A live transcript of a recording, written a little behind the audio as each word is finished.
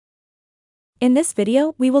In this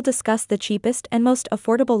video, we will discuss the cheapest and most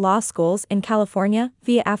affordable law schools in California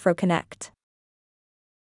via Afrokonnect.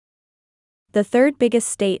 The third biggest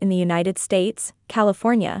state in the United States,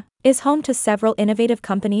 California, is home to several innovative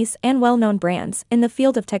companies and well-known brands in the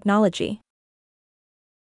field of technology.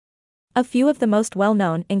 A few of the most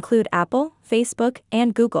well-known include Apple, Facebook,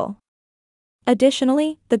 and Google.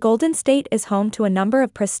 Additionally, the Golden State is home to a number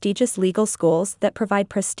of prestigious legal schools that provide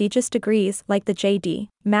prestigious degrees like the J.D.,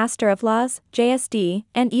 Master of Laws, J.S.D.,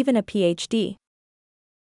 and even a Ph.D.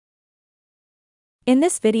 In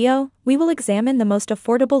this video, we will examine the most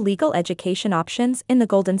affordable legal education options in the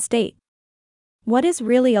Golden State. What is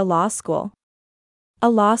really a law school? A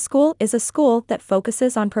law school is a school that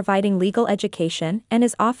focuses on providing legal education and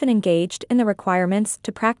is often engaged in the requirements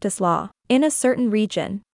to practice law in a certain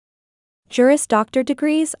region. Juris Doctor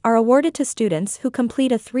degrees are awarded to students who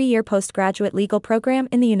complete a 3-year postgraduate legal program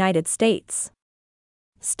in the United States.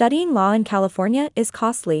 Studying law in California is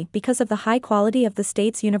costly because of the high quality of the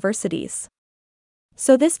state's universities.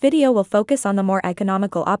 So this video will focus on the more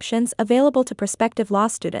economical options available to prospective law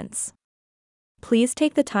students. Please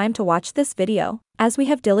take the time to watch this video, as we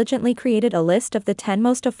have diligently created a list of the 10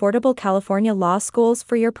 most affordable California law schools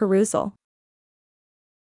for your perusal.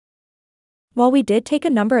 While we did take a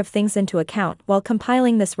number of things into account while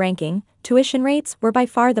compiling this ranking, tuition rates were by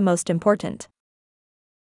far the most important.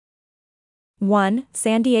 1.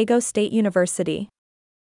 San Diego State University.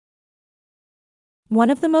 One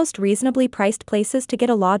of the most reasonably priced places to get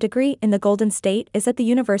a law degree in the Golden State is at the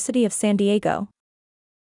University of San Diego.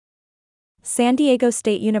 San Diego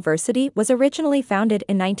State University was originally founded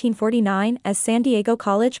in 1949 as San Diego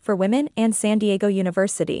College for Women and San Diego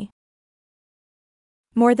University.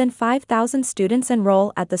 More than 5,000 students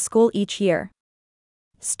enroll at the school each year.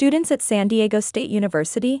 Students at San Diego State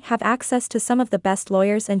University have access to some of the best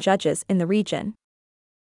lawyers and judges in the region.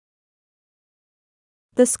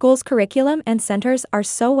 The school's curriculum and centers are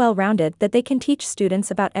so well-rounded that they can teach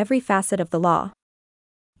students about every facet of the law.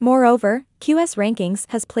 Moreover, QS Rankings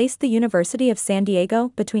has placed the University of San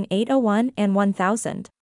Diego between 801 and 1000.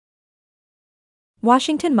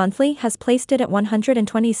 Washington Monthly has placed it at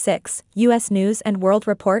 126, U.S. News & World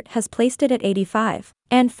Report has placed it at 85,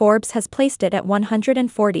 and Forbes has placed it at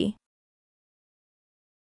 140.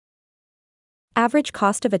 Average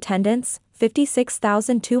cost of attendance,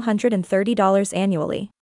 $56,230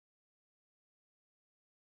 annually.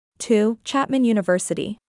 2. Chapman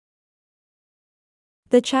University.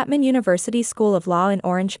 The Chapman University School of Law in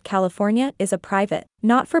Orange, California is a private,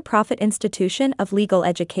 not-for-profit institution of legal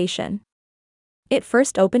education. It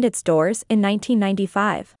first opened its doors in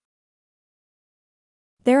 1995.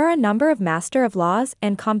 There are a number of Master of Laws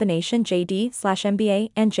and combination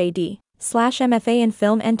J.D./MBA and J.D./MFA in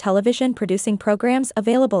film and television producing programs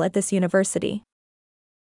available at this university.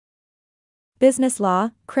 Business law,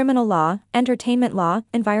 criminal law, entertainment law,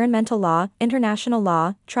 environmental law, international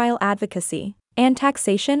law, trial advocacy, and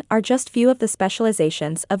taxation are just few of the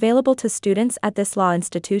specializations available to students at this law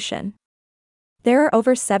institution. There are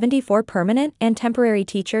over 74 permanent and temporary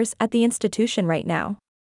teachers at the institution right now.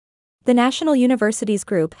 The National Universities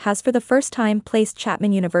Group has for the first time placed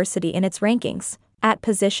Chapman University in its rankings, at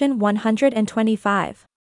position 125.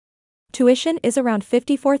 Tuition is around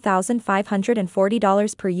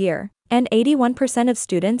 $54,540 per year, and 81% of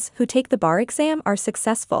students who take the bar exam are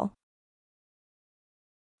successful.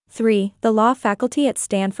 3. The Law Faculty at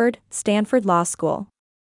Stanford Law School.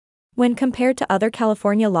 When compared to other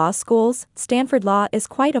California law schools, Stanford Law is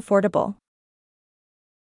quite affordable.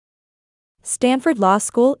 Stanford Law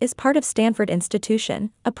School is part of Stanford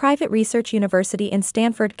Institution, a private research university in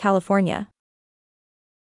Stanford, California.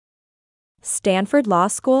 Stanford Law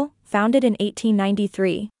School, founded in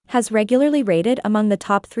 1893, has regularly rated among the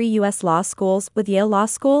top 3 U.S. law schools with Yale Law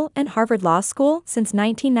School and Harvard Law School since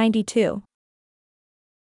 1992.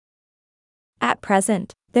 At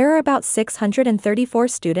present, there are about 634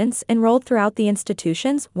 students enrolled throughout the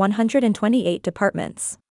institution's 128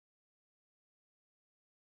 departments.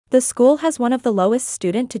 The school has one of the lowest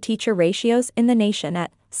student-to-teacher ratios in the nation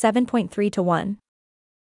at 7.3 to 1.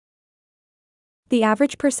 The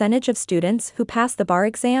average percentage of students who pass the bar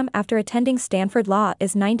exam after attending Stanford Law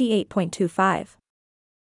is 98.25.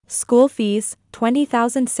 School fees,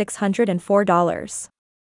 $20,604.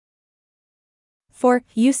 4.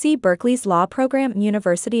 UC Berkeley's Law Program,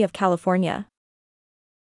 University of California.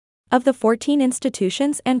 Of the 14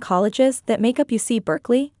 institutions and colleges that make up UC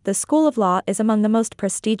Berkeley, the School of Law is among the most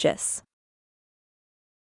prestigious.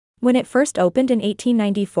 When it first opened in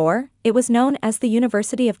 1894, it was known as the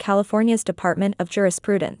University of California's Department of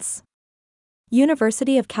Jurisprudence.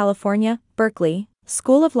 University of California, Berkeley,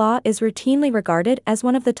 School of Law is routinely regarded as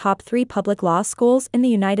one of the top 3 public law schools in the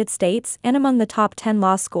United States and among the top 10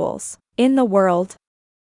 law schools in the world.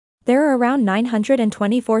 There are around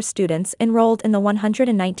 924 students enrolled in the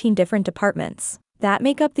 119 different departments that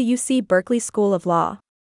make up the UC Berkeley School of Law.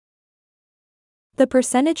 The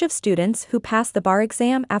percentage of students who pass the bar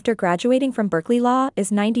exam after graduating from Berkeley Law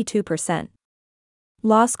is 92%.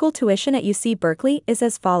 Law school tuition at UC Berkeley is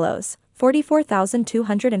as follows: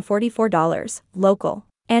 $44,244, local,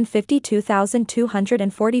 and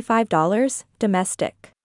 $52,245,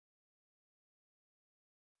 domestic.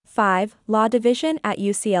 5. Law Division at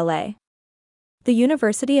UCLA. The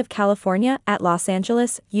University of California at Los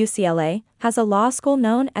Angeles, UCLA, has a law school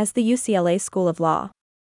known as the UCLA School of Law.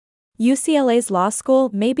 UCLA's law school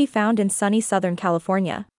may be found in sunny Southern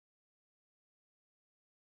California.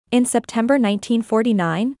 In September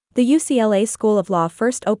 1949, the UCLA School of Law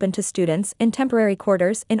first opened to students in temporary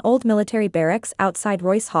quarters in old military barracks outside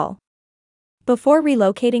Royce Hall. Before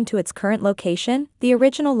relocating to its current location, the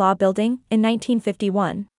original law building, in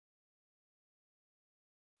 1951.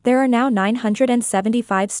 There are now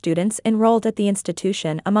 975 students enrolled at the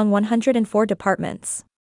institution among 104 departments.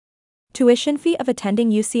 Tuition fee of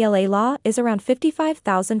attending UCLA Law is around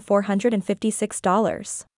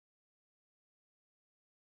 $55,456.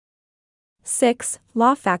 6.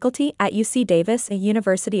 Law faculty at UC Davis,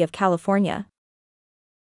 University of California.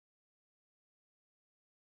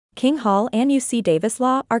 King Hall and UC Davis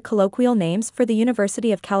Law are colloquial names for the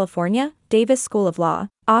University of California, Davis School of Law,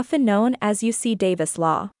 often known as UC Davis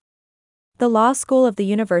Law. The Law School of the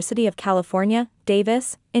University of California,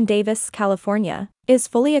 Davis, in Davis, California, is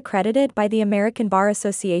fully accredited by the American Bar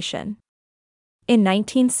Association. In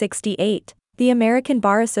 1968, the American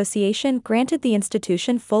Bar Association granted the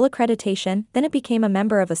institution full accreditation, then it became a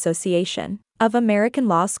member of Association of American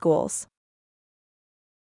Law Schools.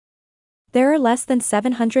 There are less than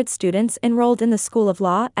 700 students enrolled in the School of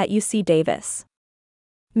Law at UC Davis,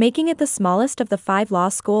 making it the smallest of the 5 law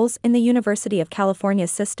schools in the University of California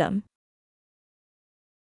system.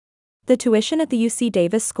 The tuition at the UC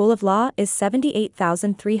Davis School of Law is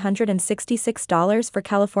 $78,366 for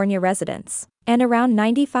California residents, and around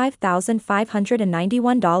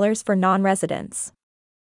 $95,591 for non-residents.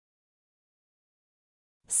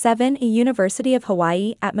 7. University of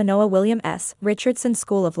Hawaii at Manoa William S. Richardson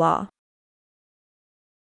School of Law.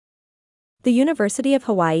 The University of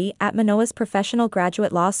Hawaii at Manoa's professional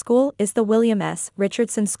graduate law school is the William S.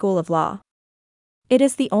 Richardson School of Law. It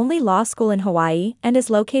is the only law school in Hawaii and is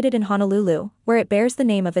located in Honolulu, where it bears the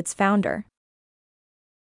name of its founder.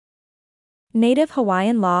 Native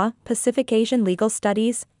Hawaiian law, Pacific Asian legal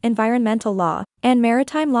studies, environmental law, and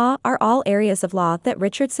maritime law are all areas of law that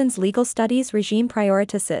Richardson's legal studies regime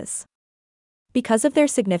prioritizes. Because of their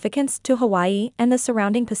significance to Hawaii and the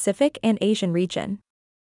surrounding Pacific and Asian region,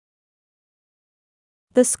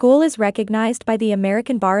 the school is recognized by the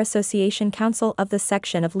American Bar Association Council of the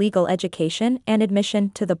Section of Legal Education and Admission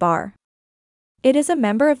to the Bar. It is a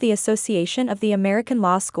member of the Association of the American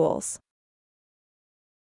Law Schools.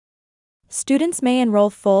 Students may enroll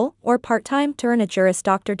full or part-time to earn a Juris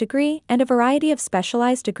Doctor degree and a variety of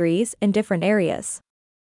specialized degrees in different areas,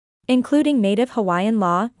 including Native Hawaiian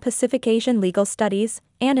law, Pacific Asian legal studies,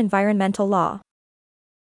 and environmental law.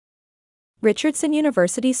 Richardson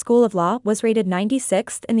University School of Law was rated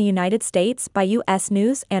 96th in the United States by U.S.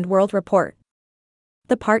 News & World Report.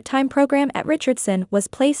 The part-time program at Richardson was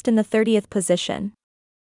placed in the 30th position.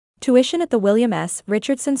 Tuition at the William S.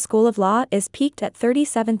 Richardson School of Law is peaked at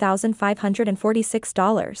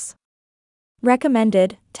 $37,546.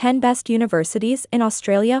 Recommended 10 Best Universities in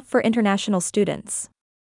Australia for International Students.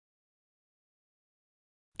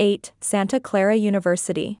 8. Santa Clara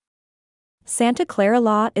University. Santa Clara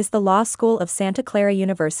Law is the law school of Santa Clara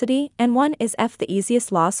University and one is the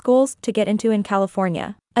easiest law schools to get into in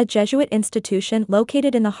California, a Jesuit institution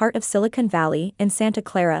located in the heart of Silicon Valley in Santa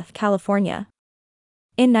Clara, California.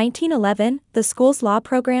 In 1911, the school's law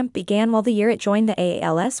program began while the year it joined the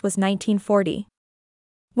AALS was 1940.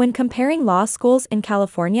 When comparing law schools in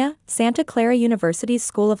California, Santa Clara University's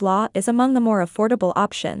School of Law is among the more affordable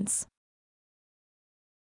options.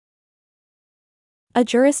 A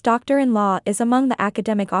Juris Doctor in Law is among the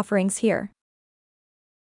academic offerings here.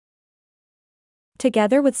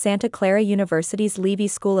 Together with Santa Clara University's Levy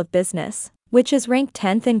School of Business, which is ranked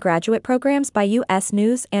 10th in graduate programs by U.S.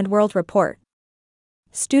 News & World Report.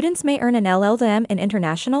 Students may earn an LL.M. in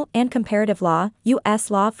International and Comparative Law, U.S.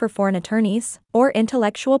 Law for Foreign Attorneys, or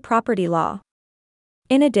Intellectual Property Law.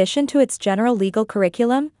 In addition to its general legal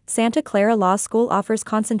curriculum, Santa Clara Law School offers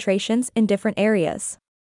concentrations in different areas.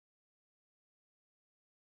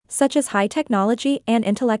 such as high technology and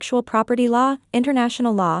intellectual property law,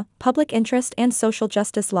 international law, public interest and social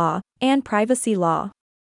justice law, and privacy law.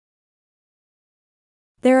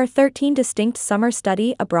 There are 13 distinct summer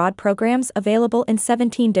study abroad programs available in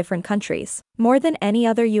 17 different countries, more than any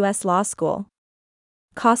other U.S. law school.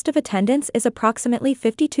 Cost of attendance is approximately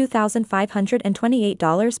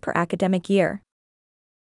 $52,528 per academic year.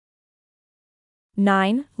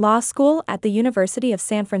 9. Law School at the University of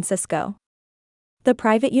San Francisco. The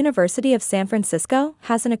private University of San Francisco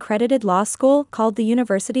has an accredited law school called the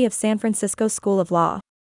University of San Francisco School of Law,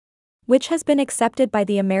 which has been accepted by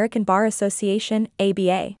the American Bar Association,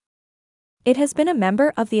 ABA. It has been a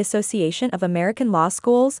member of the Association of American Law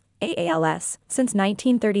Schools, AALS, since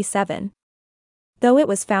 1937. Though it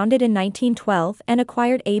was founded in 1912 and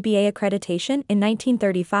acquired ABA accreditation in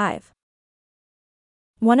 1935.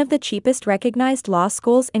 One of the cheapest recognized law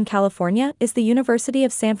schools in California is the University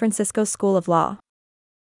of San Francisco School of Law.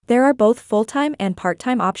 There are both full-time and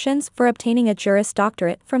part-time options for obtaining a Juris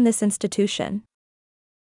Doctorate from this institution.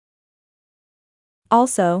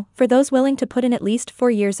 Also, for those willing to put in at least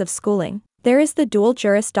 4 years of schooling, there is the dual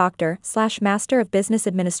Juris Doctor/Master of Business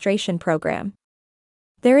Administration program.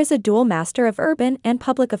 There is a dual Master of Urban and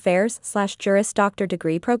Public Affairs/Juris Doctor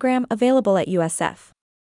degree program available at USF.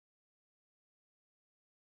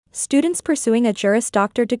 Students pursuing a Juris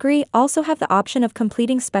Doctor degree also have the option of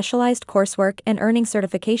completing specialized coursework and earning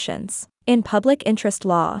certifications in public interest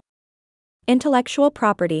law, intellectual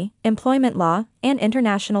property, employment law, and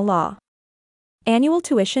international law. Annual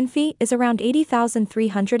tuition fee is around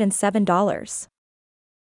 $80,307.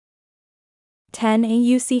 10.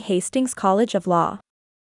 UC Hastings College of Law.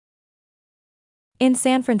 In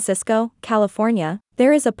San Francisco, California,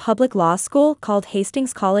 there is a public law school called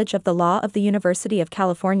Hastings College of the Law of the University of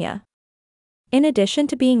California. In addition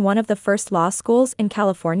to being one of the first law schools in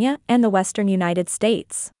California and the Western United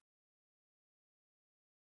States,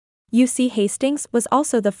 UC Hastings was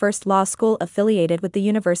also the first law school affiliated with the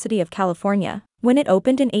University of California when it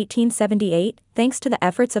opened in 1878, thanks to the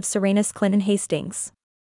efforts of Serenus Clinton Hastings.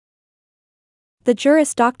 The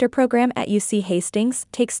Juris Doctor program at UC Hastings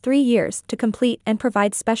takes 3 years to complete and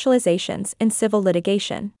provides specializations in civil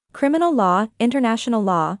litigation, criminal law, international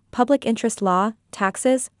law, public interest law,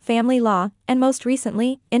 taxes, family law, and most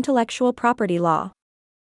recently, intellectual property law.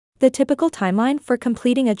 The typical timeline for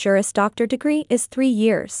completing a Juris Doctor degree is 3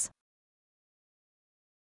 years.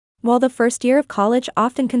 While the first year of college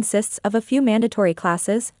often consists of a few mandatory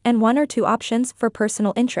classes and 1 or 2 options for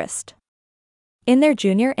personal interest, in their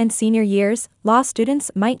junior and senior years, law students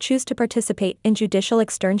might choose to participate in judicial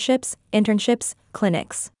externships, internships,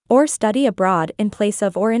 clinics, or study abroad in place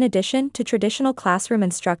of or in addition to traditional classroom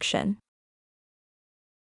instruction.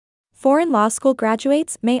 Foreign law school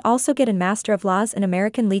graduates may also get a Master of Laws in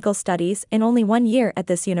American Legal Studies in only 1 year at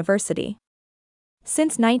this university.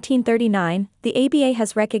 Since 1939, the ABA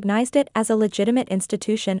has recognized it as a legitimate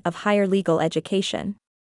institution of higher legal education.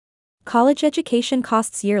 College education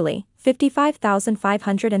costs yearly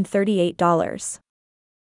 $55,538.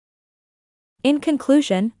 In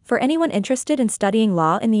conclusion, for anyone interested in studying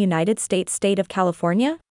law in the United States state of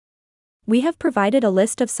California, we have provided a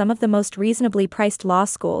list of some of the most reasonably priced law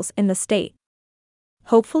schools in the state.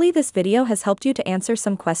 Hopefully this video has helped you to answer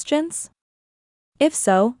some questions. If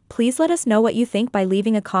so, please let us know what you think by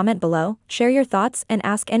leaving a comment below, share your thoughts and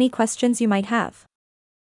ask any questions you might have.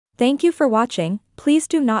 Thank you for watching. Please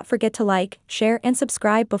do not forget to like, share and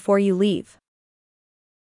subscribe before you leave.